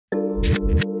How's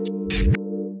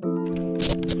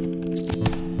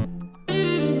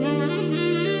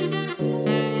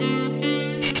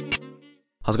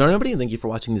it going, everybody? Thank you for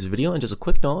watching this video. And just a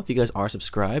quick note, if you guys are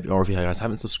subscribed, or if you guys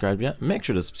haven't subscribed yet, make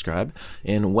sure to subscribe.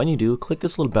 And when you do, click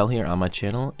this little bell here on my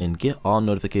channel and get all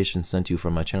notifications sent to you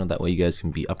from my channel. That way you guys can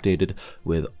be updated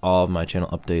with all of my channel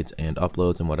updates and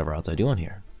uploads and whatever else I do on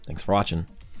here. Thanks for watching.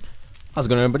 How's it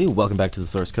going, everybody? Welcome back to the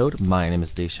source code. My name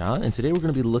is Deshaun, and today we're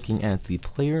going to be looking at the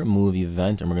player move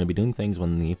event, and we're going to be doing things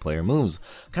when the player moves.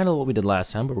 Kind of what we did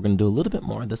last time, but we're going to do a little bit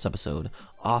more this episode.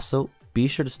 Also, be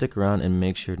sure to stick around and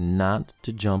make sure not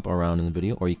to jump around in the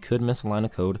video, or you could miss a line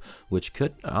of code, which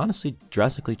could honestly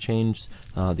drastically change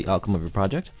the outcome of your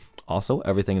project. Also,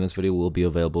 everything in this video will be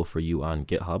available for you on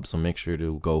GitHub, so make sure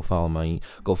to go follow me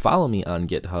on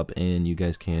GitHub, and you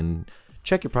guys can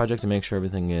check your project to make sure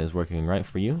everything is working right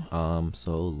for you.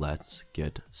 So let's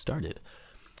get started.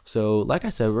 So like I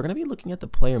said, we're going to be looking at the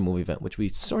player move event, which we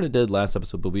sort of did last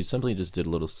episode, but we simply just did a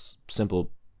little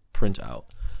simple print out.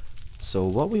 So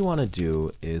what we want to do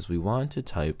is we want to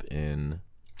type in,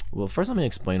 well, first let me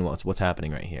explain what's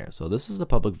happening right here. So this is the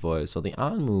public void. So the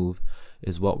on move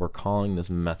is what we're calling this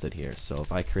method here. So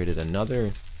if I created another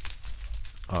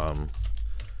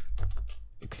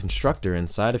constructor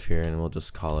inside of here, and we'll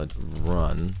just call it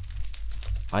run,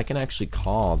 I can actually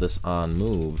call this on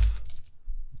move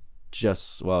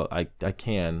just, well, I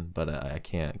can, but I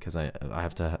can't because I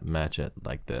have to match it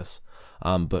like this.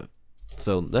 But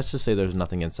so let's just say there's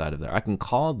nothing inside of there. I can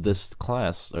call this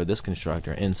class or this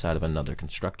constructor inside of another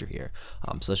constructor here.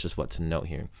 So that's just what to note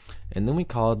here. And then we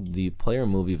called the player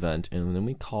move event, and then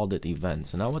we called it event.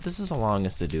 So now what this is allowing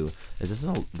us to do is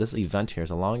this event here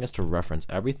is allowing us to reference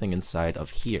everything inside of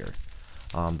here.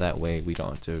 That way we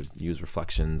don't have to use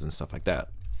reflections and stuff like that.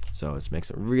 So it makes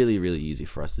it really, really easy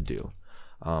for us to do.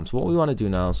 So what we want to do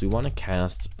now is we want to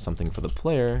cast something for the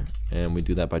player, and we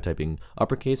do that by typing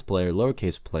uppercase player,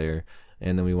 lowercase player,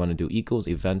 and then we want to do equals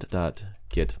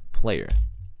event.getPlayer.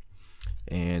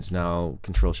 And now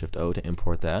Control-Shift-O to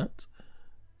import that.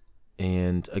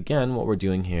 And again, what we're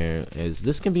doing here is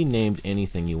this can be named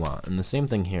anything you want. And the same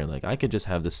thing here, like I could just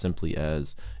have this simply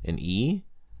as an E,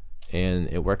 and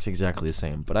it works exactly the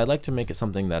same. But I like to make it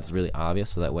something that's really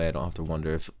obvious, so that way I don't have to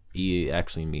wonder if E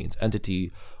actually means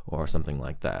entity or something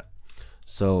like that.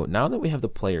 So now that we have the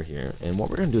player here, and what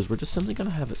we're going to do is we're just simply going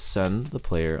to have it send the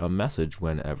player a message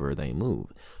whenever they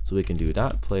move. So we can do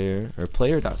 .player or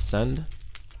player.send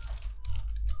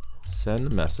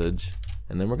message,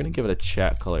 and then we're going to give it a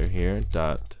chat color here,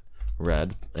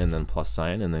 .red, and then plus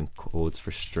sign, and then quotes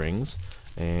for strings,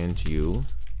 and you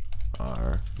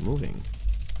are moving.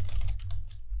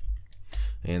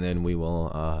 And then we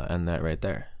will end that right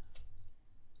there.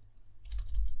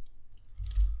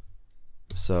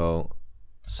 So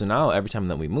now every time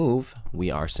that we move, we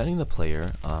are sending the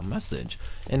player a message.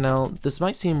 And now this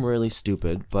might seem really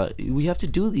stupid, but we have to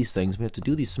do these things. We have to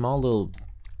do these small little,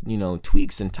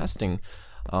 tweaks and testing,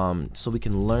 so we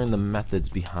can learn the methods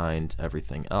behind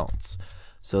everything else.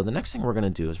 So the next thing we're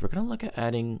going to do is we're going to look at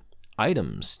adding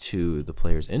items to the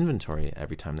player's inventory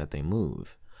every time that they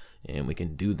move. And we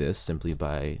can do this simply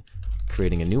by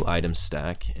creating a new item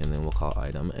stack, and then we'll call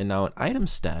item. And now an item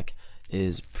stack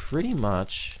is pretty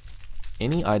much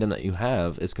any item that you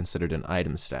have is considered an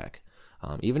item stack.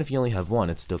 Even if you only have one,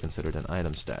 it's still considered an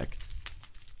item stack.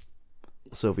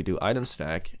 So if we do item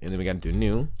stack, and then we got to do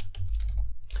new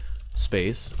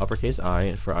space uppercase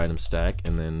I for item stack,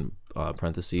 and then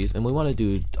parentheses, and we want to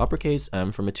do uppercase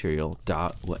M for material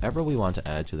dot whatever we want to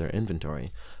add to their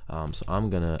inventory. So I'm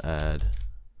gonna add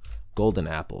golden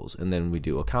apples, and then we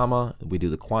do a comma, we do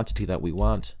the quantity that we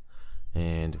want,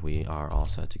 and we are all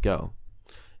set to go.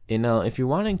 And now if you're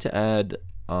wanting to add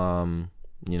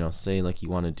say like you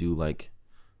want to do like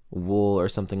wool or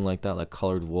something like that, like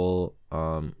colored wool,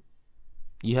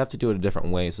 you have to do it a different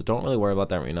way, so don't really worry about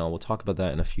that right now. We'll talk about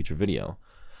that in a future video.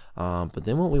 But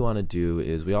then what we want to do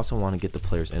is we also want to get the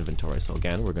player's inventory. So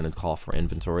again, we're going to call for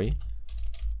inventory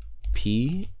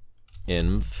p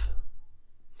inv,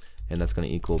 and that's going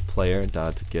to equal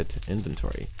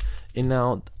player.getInventory. And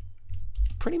now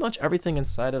pretty much everything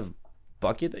inside of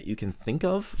Bukkit that you can think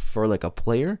of for like a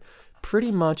player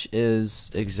pretty much is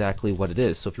exactly what it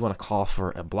is. So if you want to call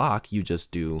for a block, you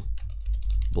just do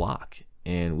block,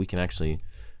 and we can actually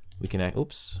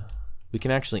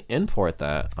import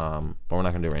that, but we're not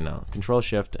going to do it right now. Control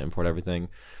Shift to import everything,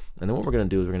 and then what we're going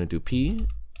to do is we're going to do p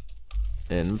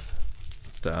inv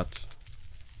dot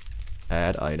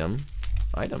add item.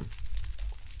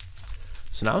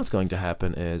 So now what's going to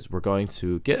happen is we're going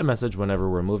to get a message whenever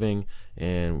we're moving,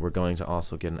 and we're going to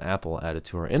also get an apple added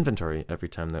to our inventory every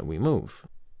time that we move.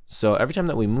 So every time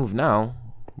that we move now,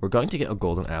 we're going to get a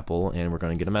golden apple and we're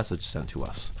going to get a message sent to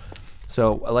us.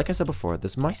 So like I said before,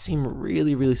 this might seem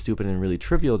really, really stupid and really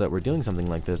trivial that we're doing something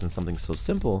like this and something so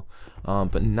simple,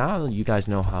 but now you guys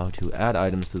know how to add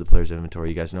items to the player's inventory.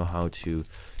 You guys know how to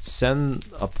send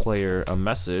a player a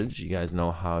message. You guys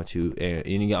know how to,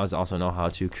 and you guys also know how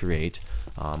to create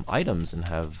items and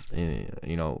have,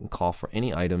 you know, call for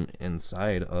any item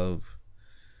inside of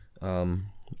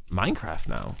Minecraft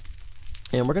now.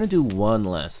 And we're going to do one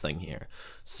last thing here.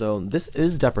 So this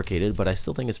is deprecated, but I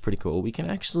still think it's pretty cool. We can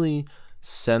actually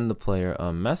send the player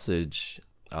a message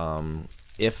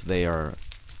if they are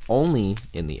only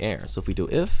in the air. So if we do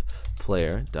if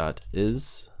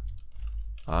player.is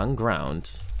on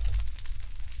ground,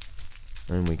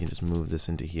 and we can just move this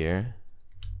into here.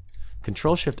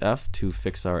 Control Shift F to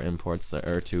fix our imports,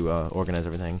 or to organize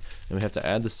everything. And we have to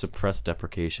add the suppress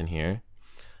deprecation here.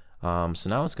 So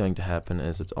now what's going to happen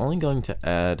is it's only going to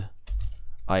add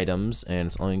items and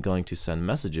it's only going to send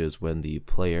messages when the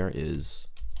player is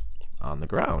on the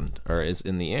ground or is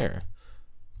in the air.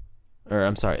 Or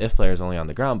I'm sorry, if player is only on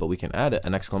the ground, but we can add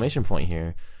an exclamation point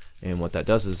here, and what that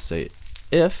does is say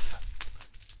if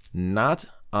not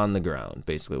on the ground,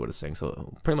 basically what it's saying.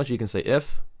 So pretty much you can say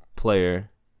if player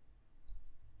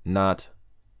not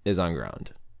is on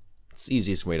ground. It's the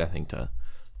easiest way I think to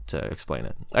explain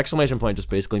it. Exclamation point just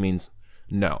basically means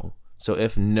no. So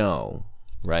if no,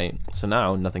 right? So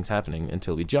now nothing's happening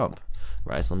until we jump,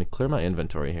 right? So let me clear my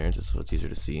inventory here just so it's easier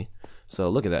to see. So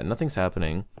look at that, nothing's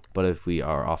happening, but if we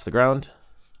are off the ground,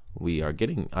 we are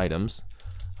getting items,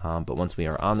 but once we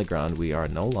are on the ground, we are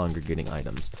no longer getting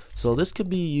items. So this could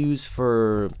be used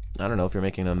for, I don't know, if you're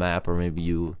making a map, or maybe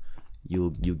you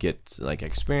get like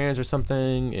experience or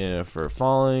something for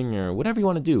falling or whatever you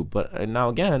want to do. But now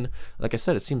again, like I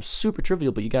said, it seems super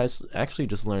trivial, but you guys actually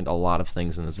just learned a lot of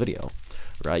things in this video,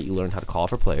 right? You learned how to call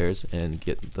for players and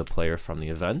get the player from the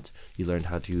event. You learned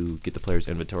how to get the player's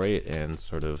inventory and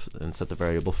set the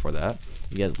variable for that.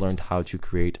 You guys learned how to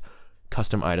create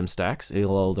custom item stacks.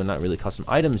 Although they're not really custom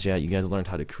items yet, you guys learned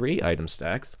how to create item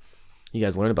stacks. You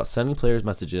guys learned about sending players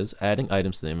messages, adding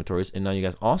items to the inventories, and now you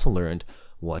guys also learned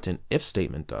what an if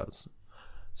statement does.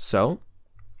 So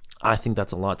I think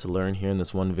that's a lot to learn here in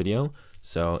this one video.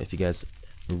 So if you guys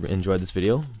enjoyed this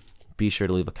video, be sure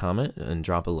to leave a comment and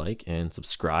drop a like and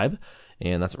subscribe.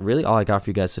 And that's really all I got for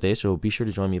you guys today. So be sure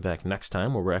to join me back next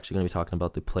time, where we're actually going to be talking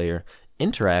about the player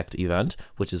interact event,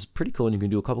 which is pretty cool, and you can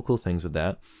do a couple cool things with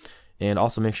that. And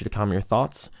also make sure to comment your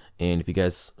thoughts. And if you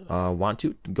guys want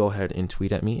to, go ahead and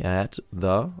tweet at me at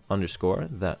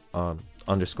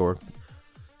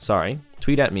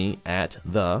tweet at me at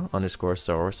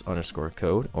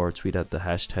 _source_code, or tweet at the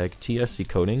hashtag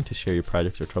TSCcoding to share your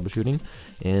projects or troubleshooting.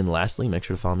 And lastly, make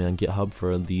sure to follow me on GitHub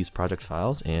for these project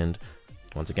files. And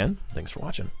once again, thanks for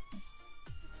watching.